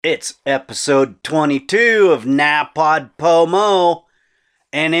It's episode 22 of Napod Pomo,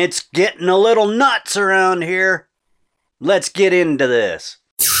 and it's getting a little nuts around here. Let's get into this.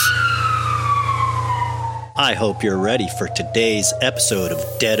 I hope you're ready for today's episode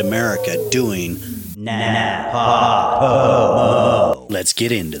of Dead America doing Napod Pomo. Let's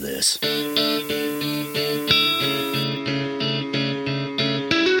get into this.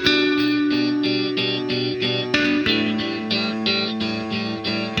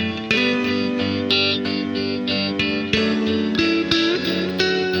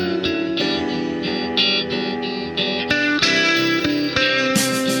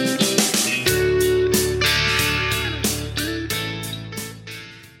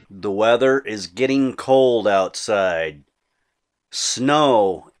 The weather is getting cold outside.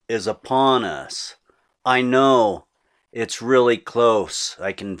 Snow is upon us. I know it's really close.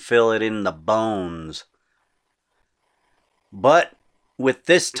 I can feel it in the bones. But with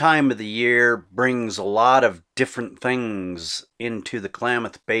this time of the year brings a lot of different things into the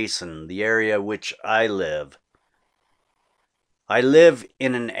Klamath Basin, the area which I live. I live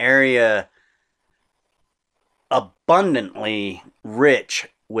in an area abundantly rich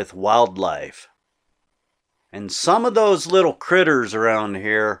with wildlife. And some of those little critters around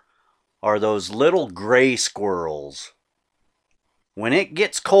here are those little gray squirrels. When it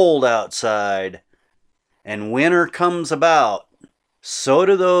gets cold outside and winter comes about, so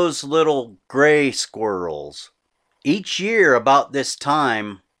do those little gray squirrels. Each year about this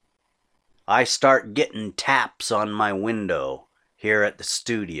time, I start getting taps on my window here at the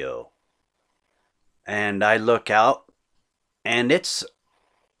studio. And I look out, and it's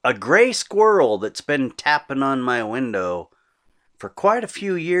a gray squirrel that's been tapping on my window for quite a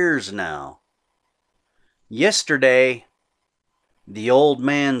few years now. Yesterday, the old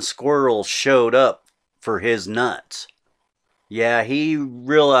man squirrel showed up for his nuts. Yeah, he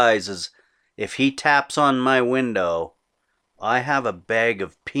realizes if he taps on my window, I have a bag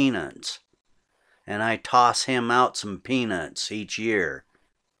of peanuts, and I toss him out some peanuts each year.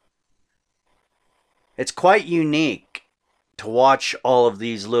 It's quite unique to watch all of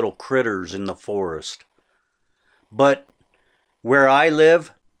these little critters in the forest. But where I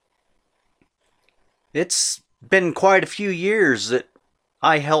live, it's been quite a few years that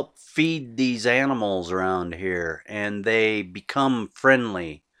I help feed these animals around here, and they become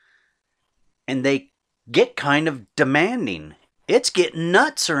friendly, and they get kind of demanding. It's getting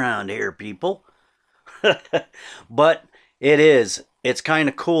nuts around here, people. But it's kind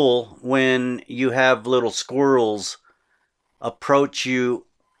of cool when you have little squirrels approach you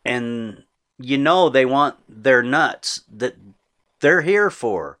and you know they want their nuts that they're here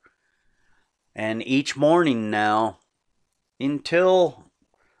for. And each morning now, until,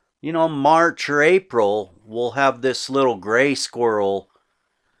 March or April, we'll have this little gray squirrel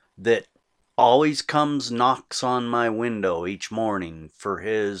that always knocks on my window each morning for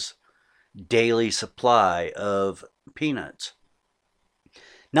his daily supply of peanuts.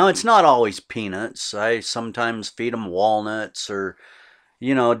 Now, it's not always peanuts. I sometimes feed them walnuts or,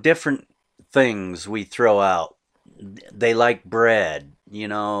 different things we throw out. They like bread,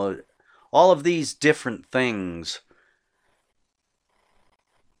 all of these different things.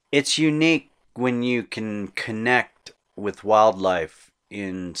 It's unique when you can connect with wildlife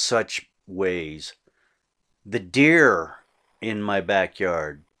in such ways. The deer in my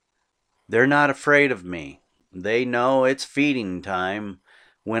backyard, they're not afraid of me. They know it's feeding time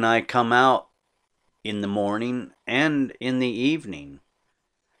when I come out in the morning and in the evening.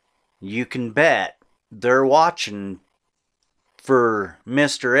 You can bet they're watching for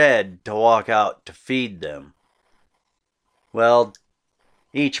Mr. Ed to walk out to feed them. Well,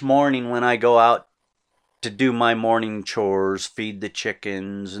 each morning when I go out to do my morning chores, feed the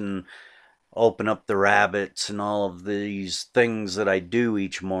chickens and open up the rabbits and all of these things that I do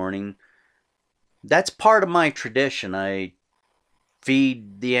each morning, that's part of my tradition. I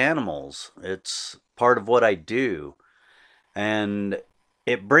feed the animals. It's part of what I do. And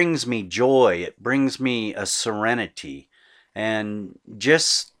it brings me joy. It brings me a serenity. And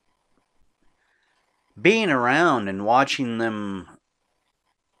just being around and watching them,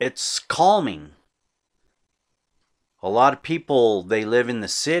 it's calming. A lot of people, they live in the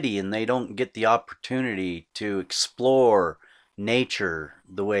city and they don't get the opportunity to explore nature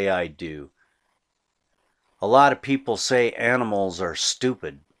the way I do. A lot of people say animals are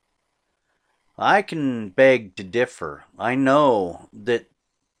stupid. I can beg to differ. I know that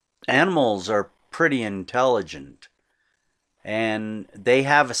animals are pretty intelligent and they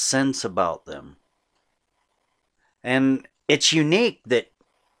have a sense about them. And it's unique that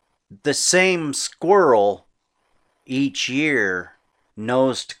the same squirrel each year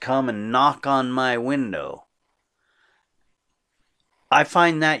knows to come and knock on my window. I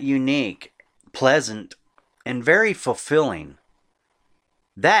find that unique, pleasant, and very fulfilling.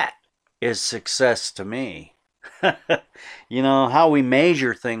 That is success to me. How we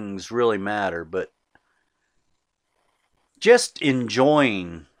measure things really matter, but just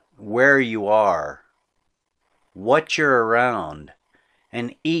enjoying where you are, what you're around,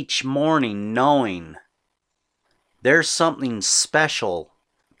 and each morning knowing there's something special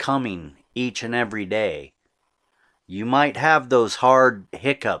coming each and every day. You might have those hard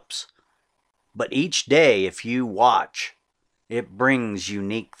hiccups, but each day, if you watch, it brings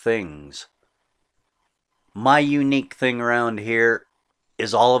unique things. My unique thing around here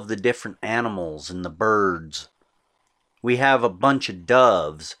is all of the different animals and the birds. We have a bunch of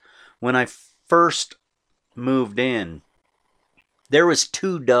doves. When I first moved in, there was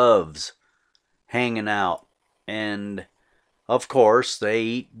 2 doves hanging out. And of course, they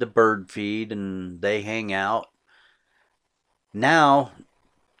eat the bird feed and they hang out. Now,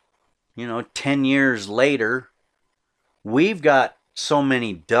 10 years later, we've got so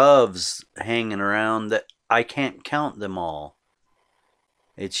many doves hanging around that I can't count them all.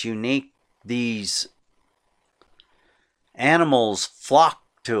 It's unique. These animals flock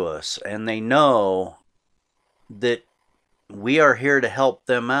to us and they know that we are here to help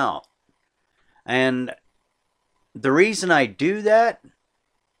them out. And the reason I do that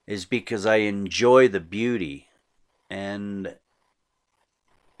is because I enjoy the beauty, and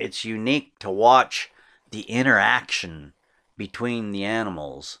it's unique to watch the interaction between the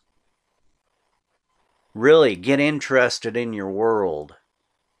animals. Really get interested in your world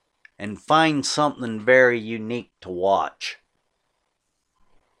and find something very unique to watch.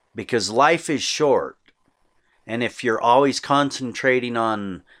 Because life is short, and if you're always concentrating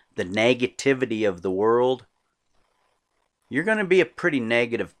on the negativity of the world, you're going to be a pretty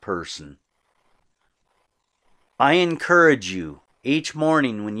negative person. I encourage you, each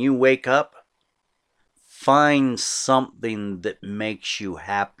morning when you wake up, find something that makes you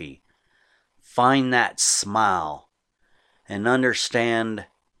happy. Find that smile and understand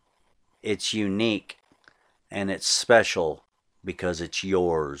it's unique and it's special because it's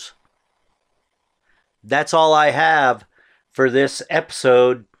yours. That's all I have for this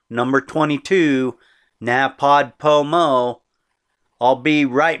episode, number 22, NaPodPoMo. I'll be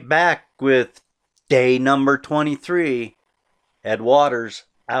right back with day number 23. Ed Waters,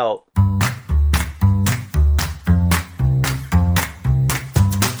 out.